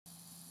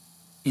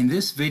In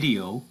this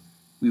video,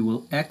 we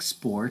will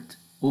export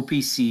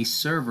OPC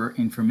server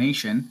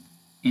information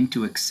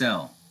into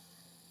Excel.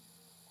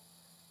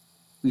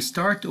 We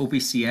start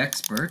OPC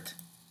Export.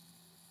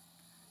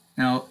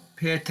 Now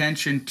pay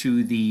attention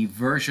to the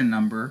version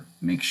number.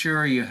 Make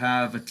sure you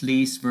have at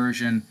least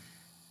version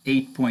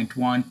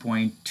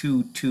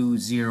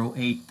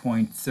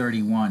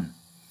 8.1.2208.31.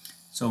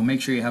 So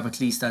make sure you have at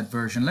least that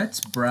version.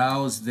 Let's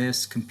browse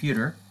this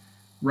computer.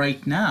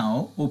 Right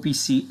now,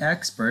 OPC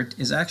Expert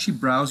is actually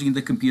browsing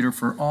the computer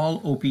for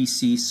all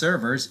OPC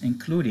servers,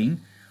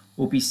 including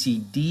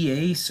OPC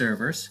DA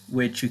servers,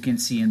 which you can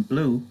see in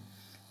blue,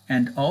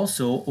 and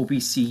also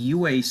OPC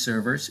UA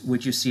servers,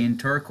 which you see in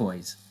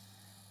turquoise.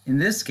 In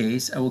this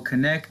case, I will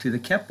connect to the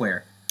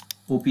Kepware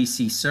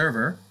OPC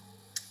server.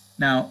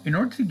 Now, in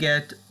order to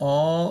get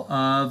all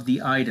of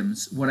the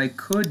items, what I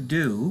could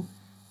do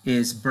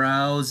is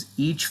browse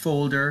each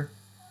folder,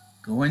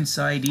 go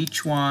inside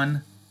each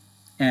one,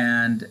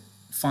 and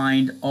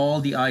find all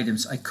the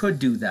items. I could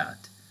do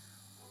that.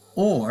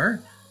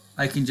 Or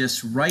I can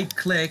just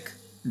right-click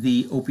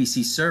the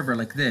OPC server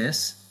like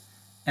this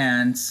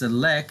and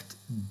select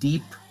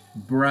Deep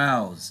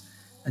Browse.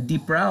 A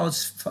Deep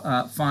Browse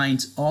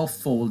finds all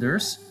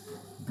folders,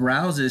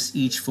 browses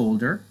each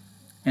folder,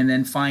 and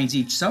then finds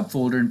each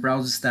subfolder and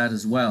browses that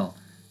as well.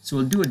 So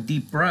we'll do a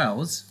Deep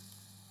Browse,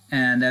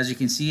 and as you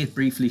can see, it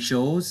briefly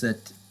shows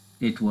that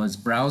it was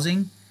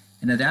browsing,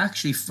 and it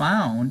actually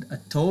found a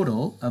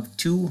total of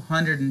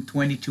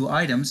 222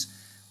 items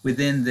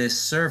within this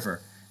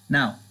server.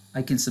 Now,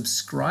 I can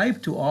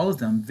subscribe to all of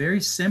them very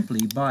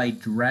simply by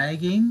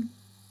dragging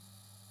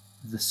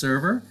the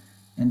server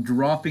and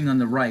dropping on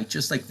the right,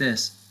 just like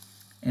this.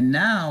 And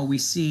now we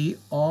see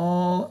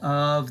all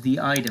of the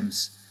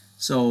items.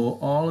 So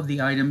all of the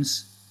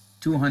items,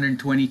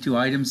 222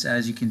 items,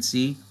 as you can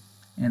see,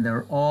 and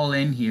they're all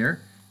in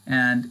here.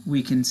 And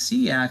we can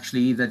see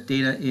actually that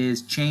data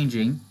is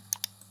changing.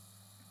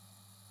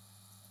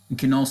 You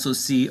can also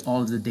see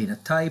all of the data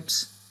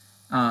types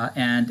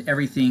and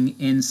everything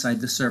inside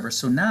the server.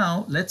 So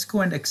now let's go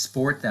and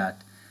export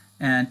that.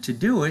 And to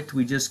do it,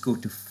 we just go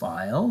to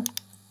File,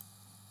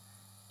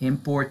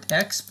 Import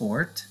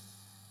Export,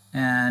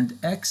 and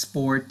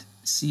Export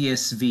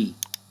CSV.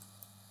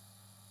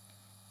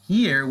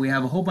 Here we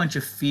have a whole bunch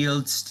of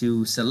fields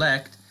to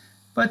select,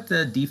 but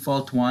the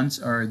default ones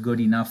are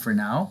good enough for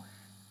now.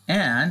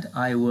 And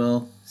I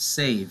will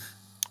save.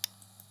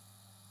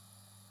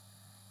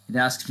 It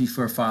asks me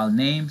for a file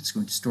name. It's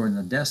going to store in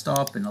the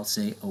desktop, and I'll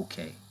say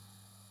OK.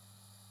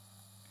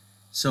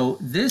 So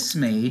this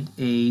made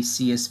a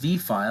CSV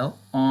file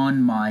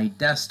on my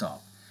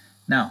desktop.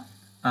 Now,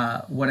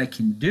 what I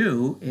can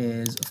do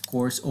is, of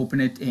course, open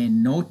it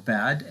in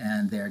Notepad,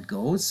 and there it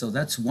goes. So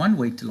that's one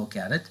way to look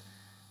at it.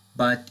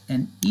 But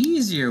an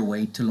easier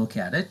way to look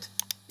at it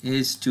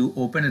is to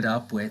open it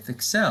up with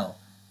Excel.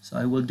 So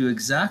I will do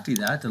exactly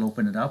that. I'll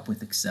open it up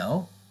with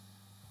Excel.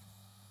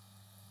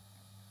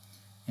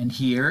 And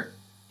here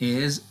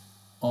is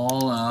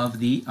all of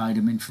the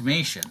item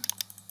information.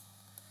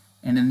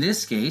 And in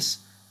this case,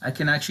 I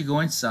can actually go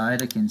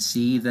inside. I can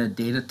see the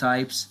data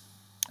types.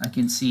 I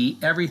can see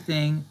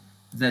everything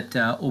that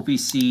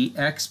OPC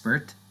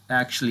Expert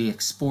actually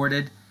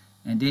exported.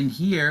 And in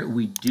here,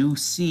 we do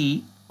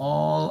see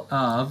all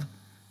of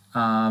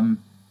the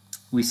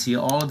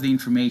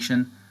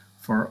information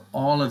for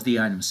all of the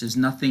items. There's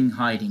nothing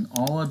hiding.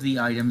 All of the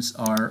items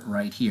are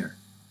right here.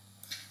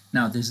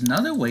 Now, there's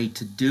another way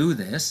to do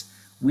this.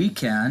 We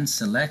can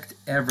select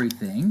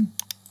everything.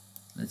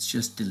 Let's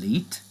just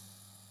delete.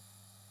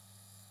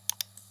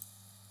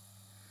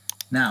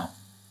 Now,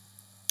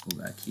 go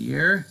back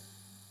here.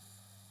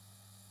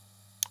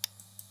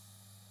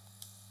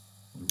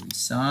 We'll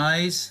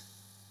resize.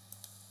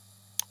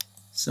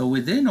 So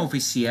within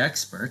OPC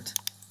Expert,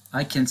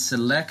 I can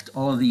select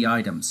all of the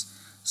items.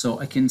 So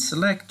I can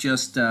select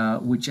just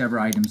whichever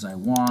items I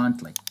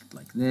want, like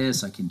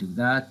this. I can do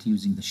that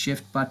using the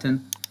Shift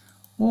button.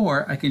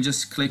 Or I can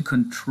just click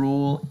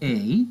Control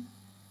A,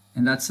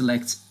 and that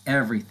selects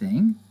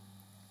everything.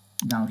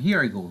 Now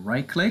here I go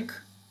right-click,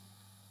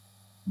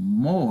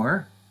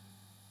 More,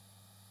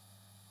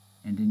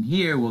 and in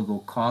here we'll go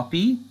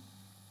Copy,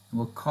 and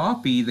we'll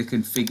copy the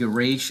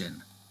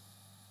configuration.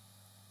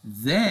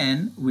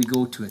 Then we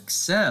go to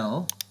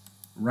Excel,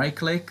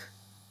 right-click,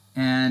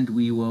 and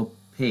we will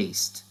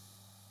paste.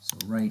 So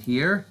right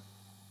here,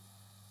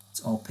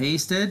 it's all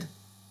pasted.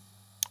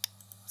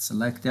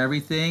 Select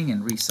everything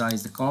and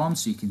resize the column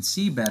so you can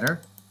see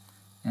better.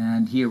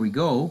 And here we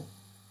go.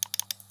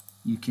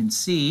 You can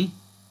see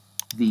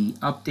the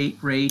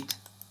update rate,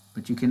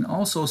 but you can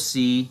also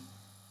see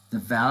the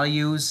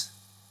values,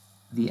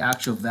 the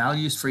actual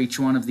values for each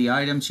one of the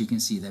items. You can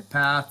see their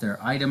path, their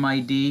item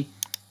ID,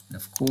 and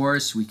of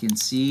course we can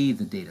see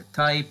the data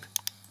type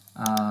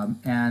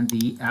and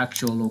the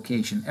actual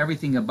location.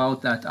 Everything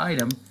about that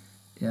item,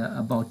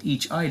 about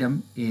each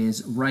item,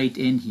 is right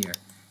in here.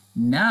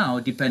 Now,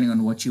 depending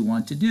on what you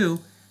want to do,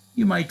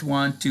 you might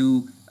want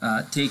to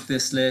take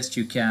this list.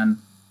 You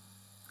can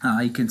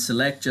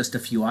select just a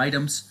few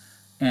items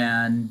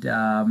and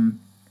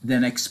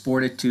then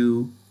export it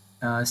to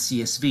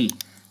CSV.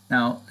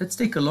 Now let's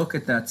take a look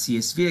at that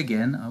CSV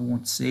again. I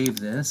won't save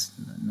this,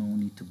 no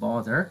need to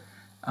bother.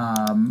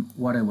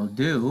 What I will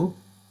do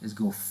is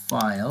go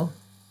File,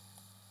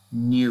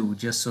 New,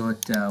 just so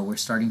we're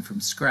starting from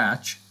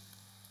scratch.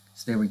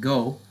 So there we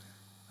go.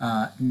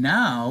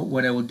 Now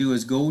what I will do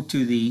is go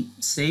to the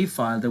save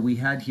file that we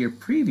had here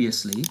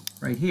previously,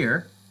 right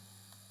here.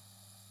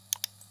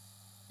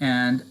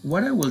 And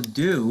what I will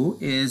do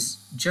is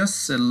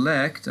just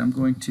select, I'm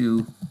going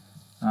to,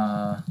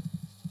 let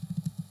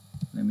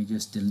me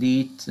just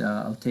delete,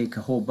 I'll take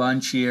a whole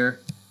bunch here.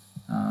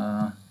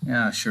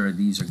 Yeah, sure,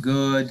 these are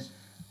good.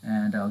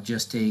 And I'll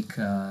just take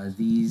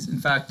these, in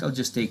fact, I'll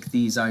just take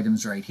these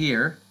items right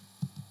here.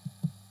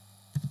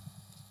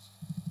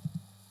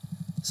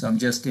 So I'm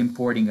just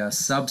importing a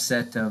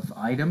subset of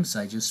items.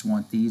 I just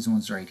want these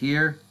ones right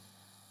here.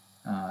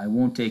 I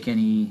won't take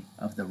any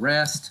of the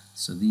rest,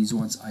 so these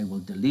ones I will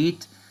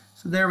delete.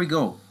 So there we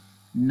go.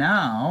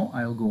 Now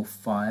I'll go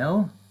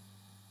File,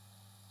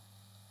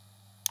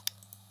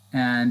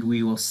 and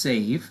we will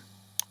save.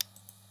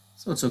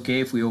 So it's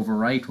okay if we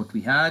overwrite what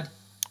we had.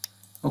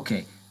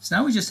 Okay, so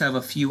now we just have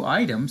a few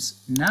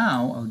items.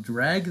 Now I'll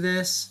drag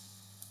this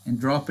and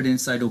drop it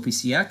inside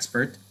OPC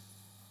Expert.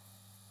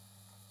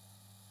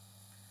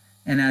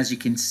 And as you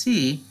can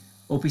see,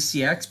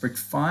 OPC Expert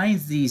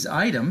finds these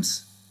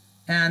items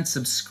and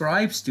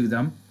subscribes to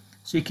them.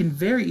 So you can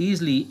very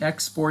easily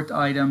export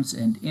items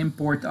and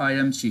import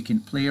items. You can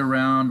play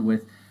around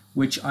with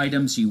which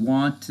items you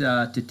want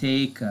to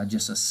take,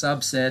 just a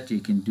subset. You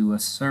can do a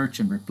search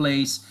and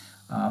replace,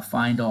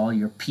 find all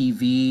your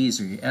PVs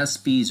or your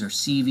SPs or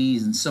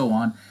CVs and so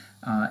on,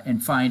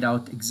 and find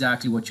out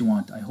exactly what you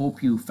want. I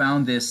hope you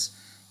found this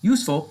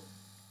useful.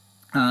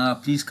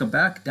 Please come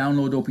back,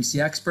 download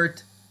OPC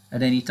Expert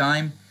at any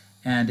time,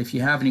 and if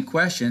you have any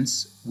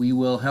questions, we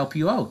will help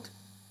you out.